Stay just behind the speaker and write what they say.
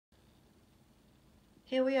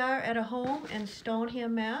Here we are at a home in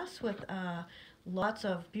Stoneham, Mass. with lots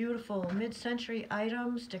of beautiful mid-century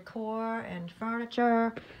items, decor, and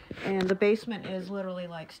furniture. And the basement is literally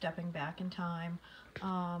like stepping back in time.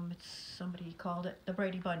 Somebody called it the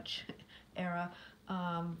Brady Bunch era.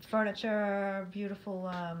 Furniture,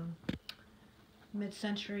 beautiful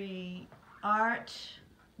mid-century art.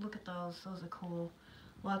 Look at those are cool.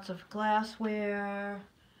 Lots of glassware.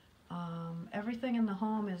 Everything in the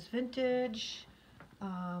home is vintage.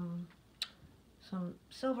 Some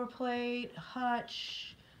silver plate,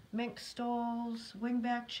 hutch, mink stoles,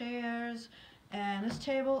 wingback chairs, and this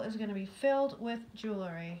table is going to be filled with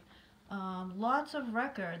jewelry. Lots of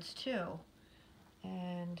records too.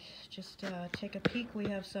 And just take a peek, we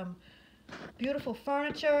have some beautiful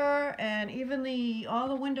furniture, and even all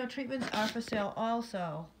the window treatments are for sale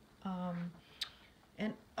also.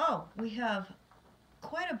 And oh, we have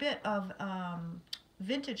quite a bit of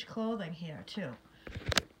vintage clothing here too.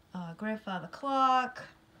 Grandfather clock.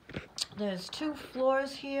 There's 2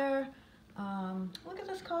 floors here. Look at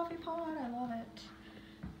this coffee pot, I love it.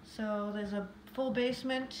 So there's a full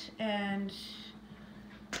basement and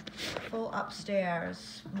full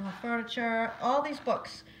upstairs. More furniture, all these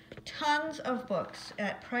books. Tons of books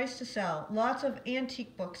at price to sell. Lots of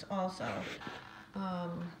antique books also.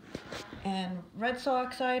 And Red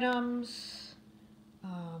Sox items.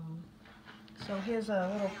 So here's a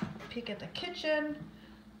little peek at the kitchen.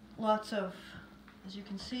 Lots of, as you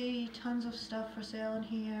can see, tons of stuff for sale in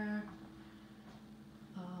here.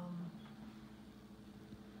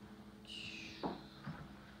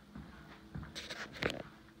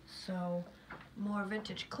 So more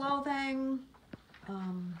vintage clothing.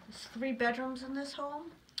 There's 3 bedrooms in this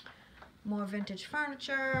home. More vintage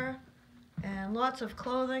furniture, and lots of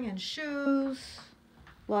clothing and shoes.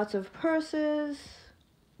 Lots of purses.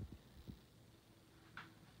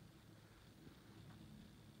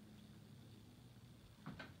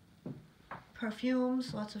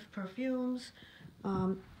 Perfumes, lots of perfumes.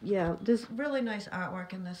 Yeah, there's really nice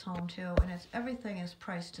artwork in this home too, and everything is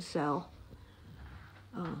priced to sell.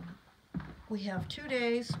 We have 2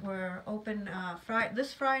 days. We're open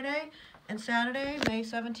this Friday and Saturday, May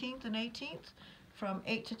 17th and 18th, from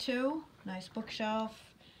 8 to 2. Nice bookshelf,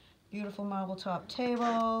 beautiful marble top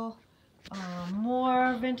table,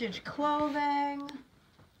 more vintage clothing.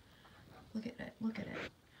 Look at it, look at it.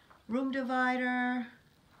 Room divider.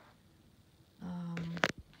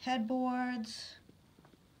 Headboards,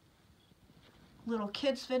 little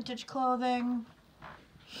kids vintage clothing,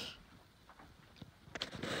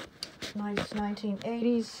 nice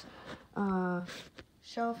 1980s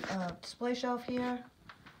shelf, display shelf here.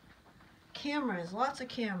 Cameras, lots of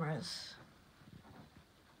cameras,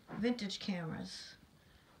 vintage cameras.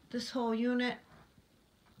 This whole unit,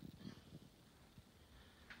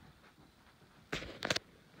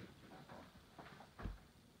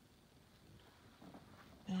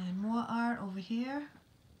 and more art over here.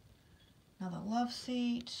 Another love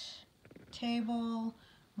seat, table,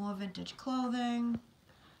 more vintage clothing,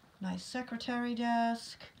 nice secretary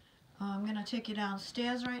desk. I'm going to take you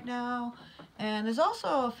downstairs right now. And there's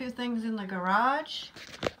also a few things in the garage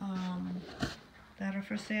that are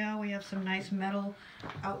for sale. We have some nice metal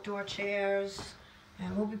outdoor chairs,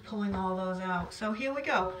 and we'll be pulling all those out. So here we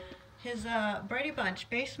go. Here's Brady Bunch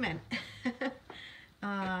basement.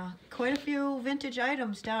 Quite a few vintage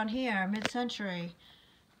items down here, mid-century.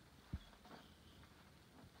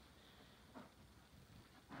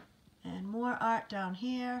 And more art down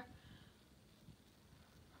here.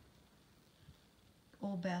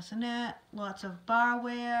 Old bassinet, lots of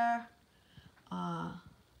barware.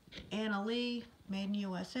 Anna Lee, made in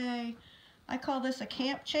USA. I call this a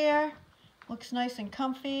camp chair. Looks nice and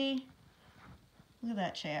comfy. Look at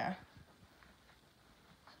that chair.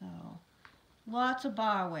 So, lots of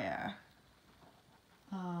barware.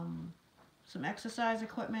 Some exercise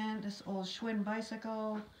equipment, this old Schwinn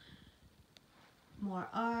bicycle, more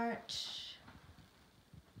art.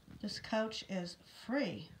 This couch is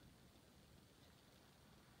free.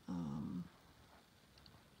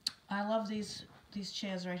 I love these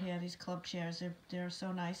chairs right here, these club chairs. They're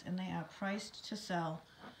so nice, and they are priced to sell.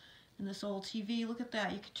 And this old TV, look at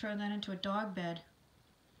that. You could turn that into a dog bed.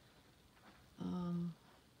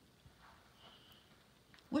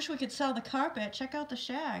 Wish we could sell the carpet. Check out the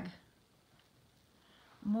shag.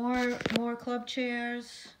 More club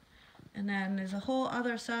chairs. And then there's a whole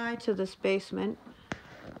other side to this basement.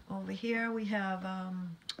 Over here we have a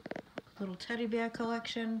little teddy bear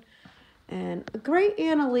collection and a great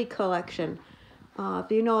Anna Lee collection.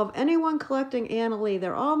 If you know of anyone collecting Anna Lee,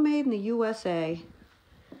 they're all made in the USA.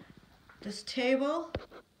 This table,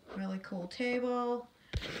 really cool table.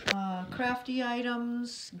 crafty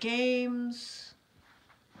items, games,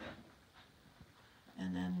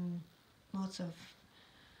 and then lots of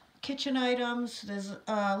kitchen items. There's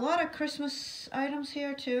a lot of Christmas items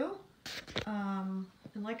here too. And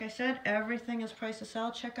like I said, everything is priced to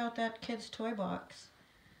sell. Check out that kid's toy box.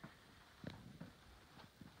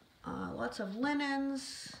 Lots of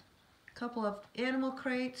linens, a couple of animal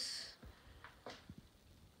crates,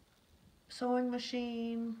 sewing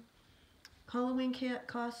machine, Halloween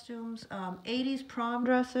costumes, 80s prom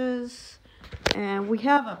dresses, and we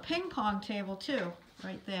have a ping pong table too,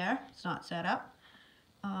 right there. It's not set up,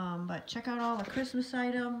 but check out all the Christmas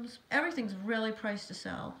items. Everything's really priced to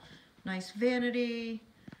sell. Nice vanity,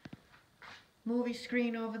 movie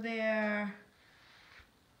screen over there,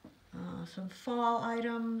 some fall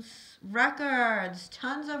items, records,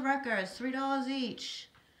 tons of records, $3 each.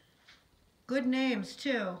 Good names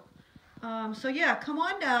too. So yeah, come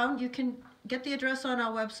on down. You can get the address on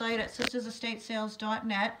our website at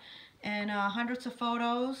sistersestatesales.net, and hundreds of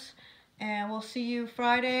photos. And we'll see you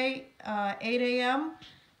Friday, 8 a.m.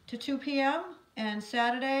 to 2 p.m. and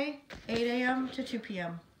Saturday, 8 a.m. to 2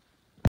 p.m.